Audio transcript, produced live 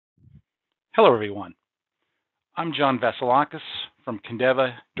Hello, everyone. I'm John Vasilakis from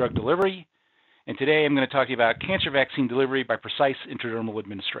Kindeva Drug Delivery, and today I'm going to talk to you about cancer vaccine delivery by precise intradermal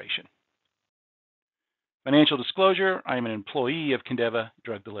administration. Financial disclosure, I am an employee of Kindeva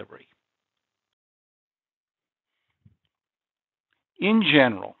Drug Delivery. In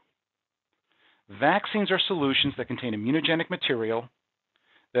general, vaccines are solutions that contain immunogenic material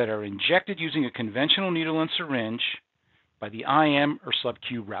that are injected using a conventional needle and syringe by the IM or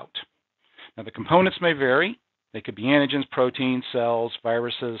sub-Q route. Now, the components may vary. They could be antigens, proteins, cells,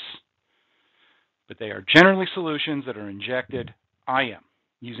 viruses, but they are generally solutions that are injected IM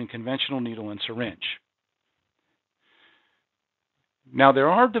using conventional needle and syringe. Now, there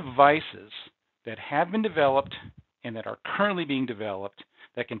are devices that have been developed and that are currently being developed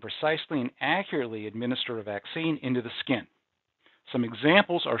that can precisely and accurately administer a vaccine into the skin. Some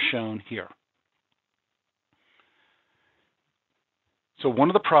examples are shown here. So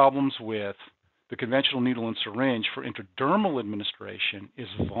one of the problems with the conventional needle and syringe for intradermal administration is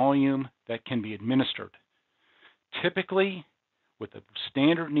volume that can be administered. Typically, with a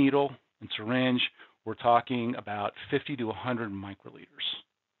standard needle and syringe, we're talking about 50 to 100 microliters,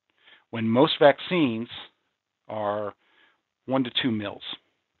 when most vaccines are 1 to 2 mils.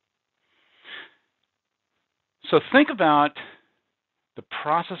 So think about the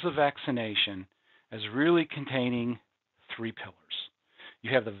process of vaccination as really containing three pillars.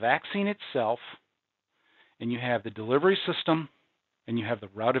 You have the vaccine itself, and you have the delivery system, and you have the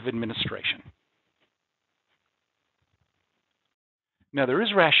route of administration. Now, there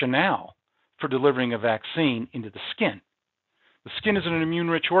is rationale for delivering a vaccine into the skin. The skin is an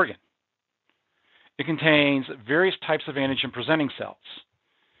immune-rich organ. It contains various types of antigen-presenting cells.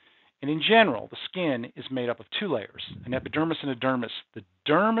 And in general, the skin is made up of two layers, an epidermis and a dermis. The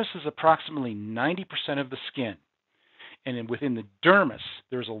dermis is approximately 90% of the skin. And within the dermis,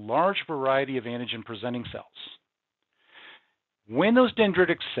 there's a large variety of antigen-presenting cells. When those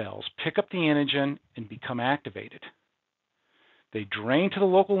dendritic cells pick up the antigen and become activated, they drain to the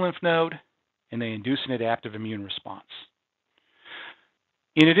local lymph node, and they induce an adaptive immune response.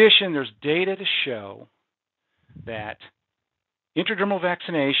 In addition, there's data to show that intradermal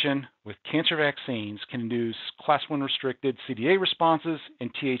vaccination with cancer vaccines can induce class 1 restricted CD8 responses and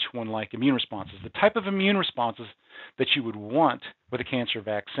Th1-like immune responses, the type of immune responses that you would want with a cancer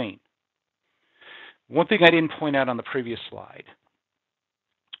vaccine. One thing I didn't point out on the previous slide,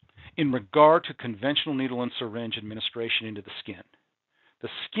 in regard to conventional needle and syringe administration into the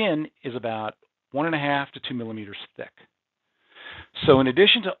skin is about 1.5 to 2 millimeters thick. So in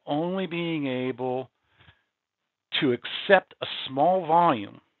addition to only being able to accept a small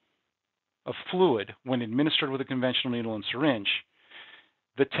volume of fluid when administered with a conventional needle and syringe,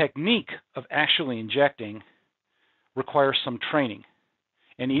 the technique of actually injecting requires some training.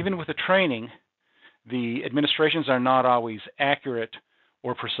 And even with the training, the administrations are not always accurate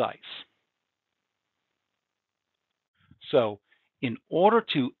or precise. So in order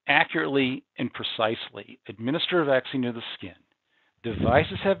to accurately and precisely administer a vaccine to the skin,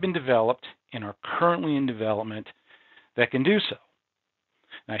 devices have been developed and are currently in development that can do so.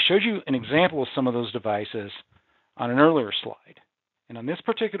 And I showed you an example of some of those devices on an earlier slide. And on this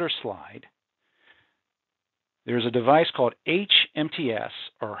particular slide, there's a device called hMTS,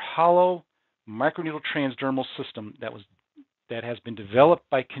 or Hollow Microneedle Transdermal System, that has been developed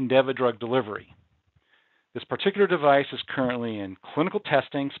by Kindeva Drug Delivery. This particular device is currently in clinical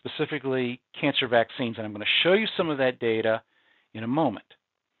testing, specifically cancer vaccines, and I'm going to show you some of that data in a moment.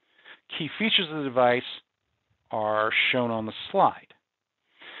 Key features of the device are shown on the slide.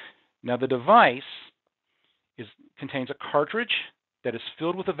 Now, the device contains a cartridge that is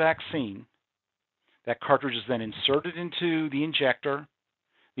filled with a vaccine. That cartridge is then inserted into the injector.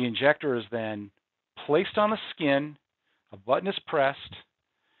 The injector is then placed on the skin, a button is pressed,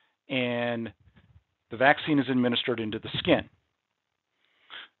 and the vaccine is administered into the skin.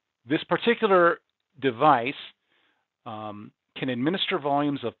 This particular device can administer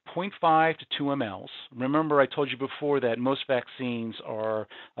volumes of 0.5 to 2 mLs. Remember, I told you before that most vaccines are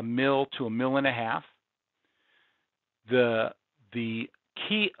 1 ml to 1.5 ml. The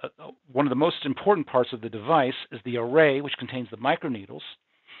key, one of the most important parts of the device is the array, which contains the microneedles.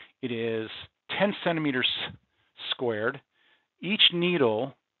 It is 10 centimeters squared. Each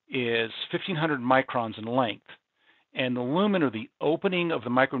needle is 1,500 microns in length, and the lumen, or the opening of the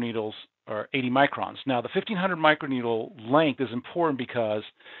microneedles, are 80 microns. Now, the 1,500 microneedle length is important because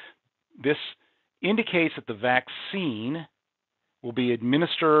this indicates that the vaccine will be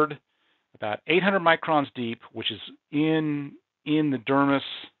administered about 800 microns deep, which is in the dermis,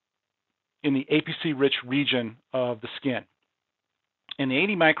 in the APC-rich region of the skin. And the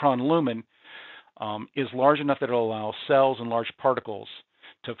 80 micron lumen is large enough that it will allow cells and large particles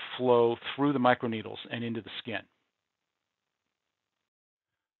to flow through the microneedles and into the skin.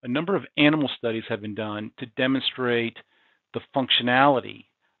 A number of animal studies have been done to demonstrate the functionality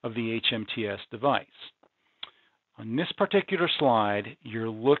of the hMTS device. On this particular slide, you're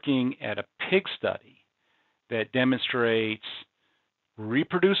looking at a pig study that demonstrates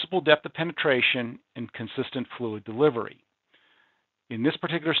reproducible depth of penetration and consistent fluid delivery. In this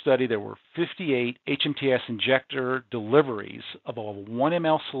particular study, there were 58 hMTS injector deliveries of a 1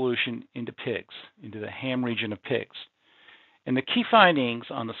 ml solution into pigs, into the ham region of pigs. And the key findings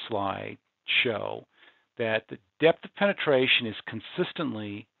on the slide show that the depth of penetration is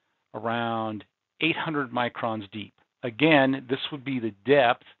consistently around 800 microns deep. Again, this would be the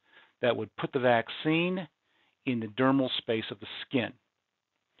depth that would put the vaccine in the dermal space of the skin.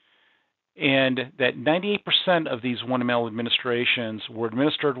 And that 98% of these 1 ml administrations were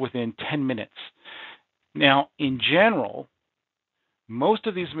administered within 10 minutes. Now, in general, most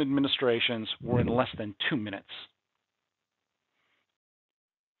of these administrations were in less than 2 minutes.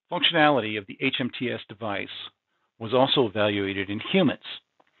 Functionality of the hMTS device was also evaluated in humans.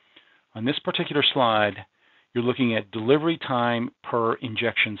 On this particular slide, you're looking at delivery time per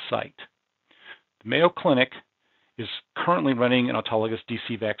injection site. The Mayo Clinic is currently running an autologous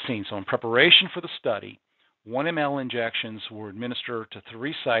DC vaccine. So in preparation for the study, 1 ml injections were administered to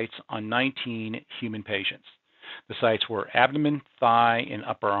 3 sites on 19 human patients. The sites were abdomen, thigh, and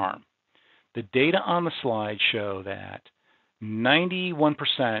upper arm. The data on the slide show that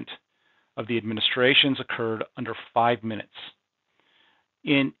 91% of the administrations occurred under 5 minutes.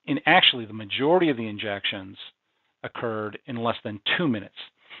 In actually, the majority of the injections occurred in less than 2 minutes.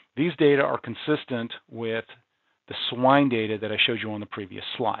 These data are consistent with the swine data that I showed you on the previous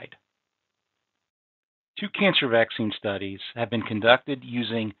slide. 2 cancer vaccine studies have been conducted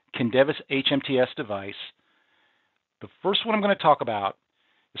using Kindeva's hMTS device. The first one I'm going to talk about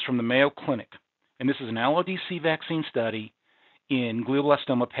is from the Mayo Clinic, and this is an allo-DC vaccine study in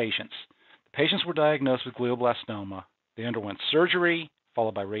glioblastoma patients. The patients were diagnosed with glioblastoma. They underwent surgery,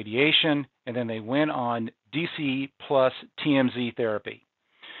 followed by radiation, and then they went on DC plus TMZ therapy.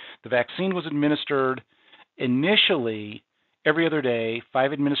 The vaccine was administered initially every other day,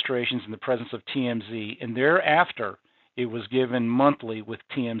 5 administrations in the presence of TMZ, and thereafter it was given monthly with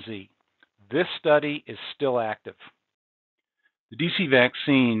TMZ. This study is still active. The DC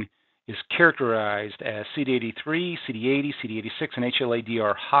vaccine is characterized as CD83, CD80, CD86, and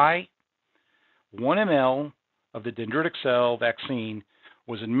HLA-DR high. 1 ml of the dendritic cell vaccine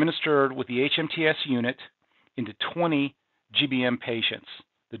was administered with the hMTS unit into 20 GBM patients.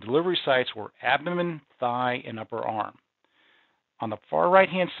 The delivery sites were abdomen, thigh, and upper arm. On the far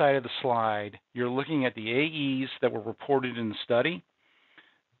right-hand side of the slide, you're looking at the AEs that were reported in the study.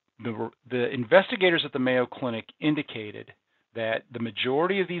 The investigators at the Mayo Clinic indicated that the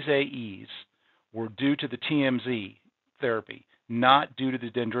majority of these AEs were due to the TMZ therapy, not due to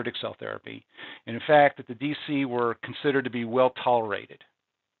the dendritic cell therapy. And in fact, that the DC were considered to be well tolerated.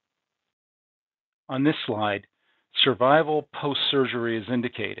 On this slide, survival post-surgery is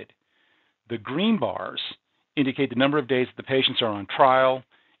indicated. The green bars indicate the number of days that the patients are on trial,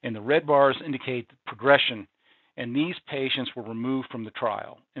 and the red bars indicate progression, and these patients were removed from the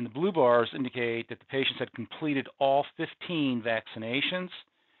trial. And the blue bars indicate that the patients had completed all 15 vaccinations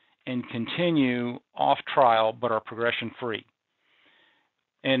and continue off trial but are progression-free.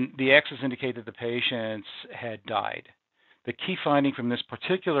 And the X's indicate that the patients had died. The key finding from this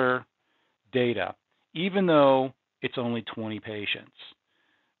particular data, even though it's only 20 patients,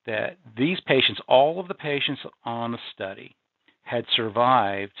 that these patients, all of the patients on the study, had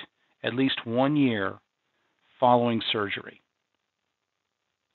survived at least 1 year following surgery.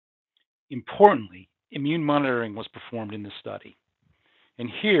 Importantly, immune monitoring was performed in this study. And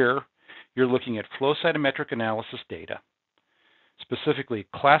here, you're looking at flow cytometric analysis data, specifically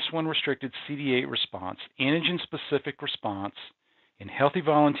Class 1 restricted CD8 response, antigen-specific response in healthy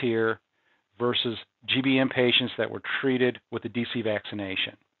volunteer versus GBM patients that were treated with the DC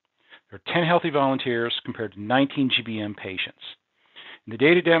vaccination. There are 10 healthy volunteers compared to 19 GBM patients. And the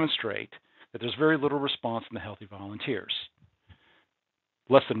data demonstrate that there's very little response in the healthy volunteers,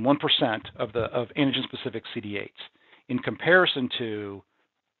 less than 1% of antigen-specific CD8s, in comparison to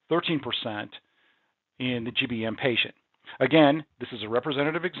 13% in the GBM patient. Again, this is a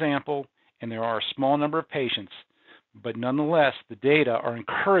representative example, and there are a small number of patients, but nonetheless, the data are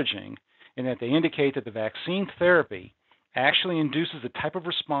encouraging in that they indicate that the vaccine therapy actually induces the type of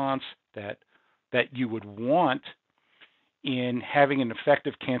response that you would want in having an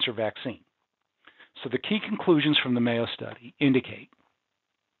effective cancer vaccine. So the key conclusions from the Mayo study indicate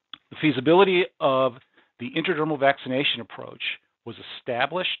the feasibility of the intradermal vaccination approach was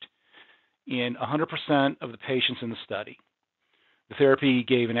established in 100% of the patients in the study. The therapy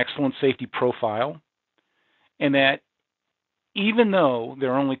gave an excellent safety profile, and that even though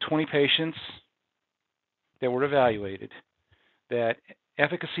there are only 20 patients that were evaluated, that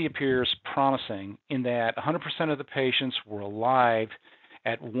efficacy appears promising in that 100% of the patients were alive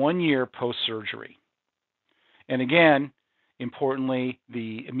at 1 year post-surgery. And again, importantly,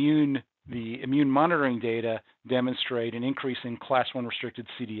 the immune monitoring data demonstrate an increase in class 1 restricted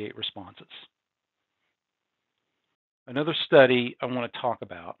CD8 responses. Another study I want to talk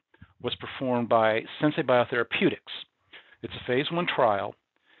about was performed by Sensei Biotherapeutics. It's a phase 1 trial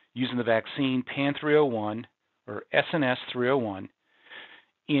using the vaccine PAN-301 or SNS-301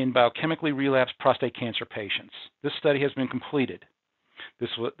 in biochemically relapsed prostate cancer patients. This study has been completed. This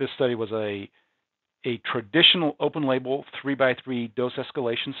study was a traditional open-label 3x3 dose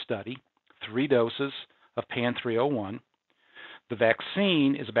escalation study, 3 doses of PAN-301. The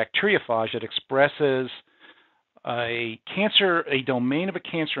vaccine is a bacteriophage that expresses a domain of a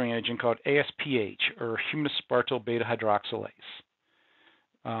cancer antigen called ASPH, or human aspartyl beta hydroxylase.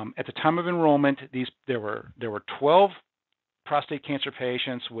 At the time of enrollment, there were 12 prostate cancer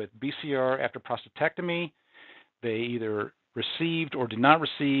patients with BCR after prostatectomy. They either received or did not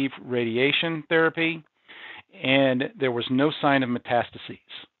receive radiation therapy, and there was no sign of metastases.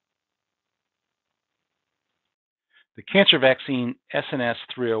 The cancer vaccine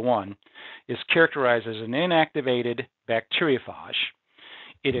SNS-301 is characterized as an inactivated bacteriophage.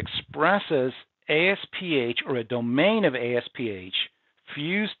 It expresses ASPH, or a domain of ASPH,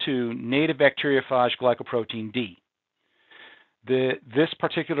 fused to native bacteriophage glycoprotein D. This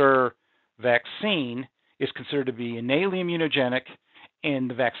particular vaccine is considered to be innately immunogenic, and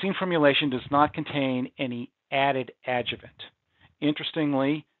the vaccine formulation does not contain any added adjuvant.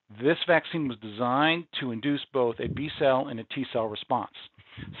 Interestingly, this vaccine was designed to induce both a B cell and a T cell response.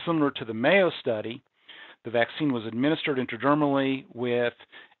 Similar to the Mayo study, the vaccine was administered intradermally with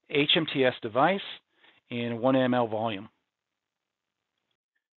hMTS device in a 1 ml volume.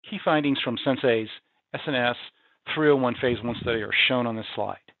 Key findings from Sensei's SNS-301 phase 1 study are shown on this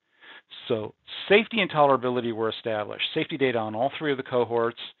slide. So safety and tolerability were established. Safety data on all 3 of the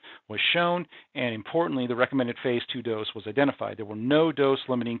cohorts was shown, and importantly, the recommended phase 2 dose was identified. There were no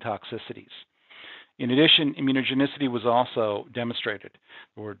dose-limiting toxicities. In addition, immunogenicity was also demonstrated.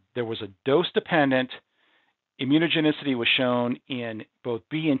 There was a dose-dependent immunogenicity was shown in both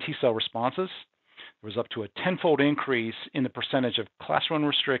B and T cell responses. There was up to a 10-fold increase in the percentage of class 1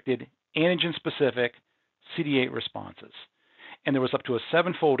 restricted, antigen-specific CD8 responses. And there was up to a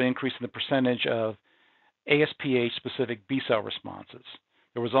 7-fold increase in the percentage of ASPH-specific B cell responses.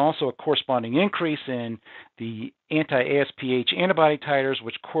 There was also a corresponding increase in the anti-ASPH antibody titers,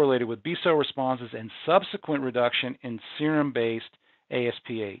 which correlated with B cell responses, and subsequent reduction in serum-based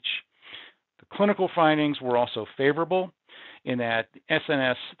ASPH. The clinical findings were also favorable in that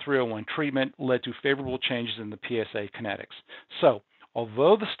SNS-301 treatment led to favorable changes in the PSA kinetics. So,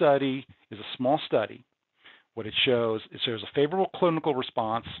 although the study is a small study, what it shows a favorable clinical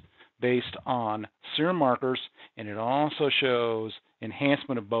response based on serum markers, and it also shows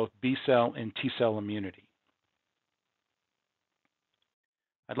enhancement of both B cell and T cell immunity.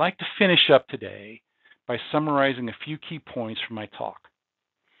 I'd like to finish up today by summarizing a few key points from my talk.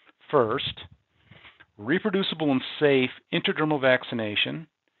 First, reproducible and safe intradermal vaccination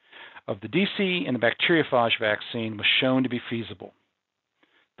of the DC and the bacteriophage vaccine was shown to be feasible.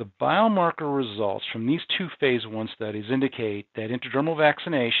 The biomarker results from these 2 phase 1 studies indicate that intradermal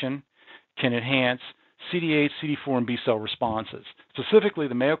vaccination can enhance CD8, CD4, and B cell responses. Specifically,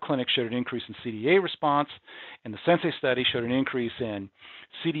 the Mayo Clinic showed an increase in CD8 response, and the Sensei study showed an increase in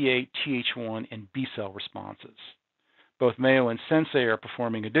CD8, Th1, and B cell responses. Both Mayo and Sensei are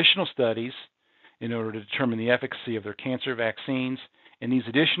performing additional studies in order to determine the efficacy of their cancer vaccines, and these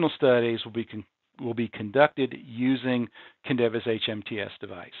additional studies will be conducted using Kindeva's hMTS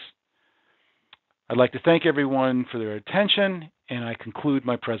device. I'd like to thank everyone for their attention, and I conclude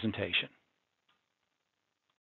my presentation.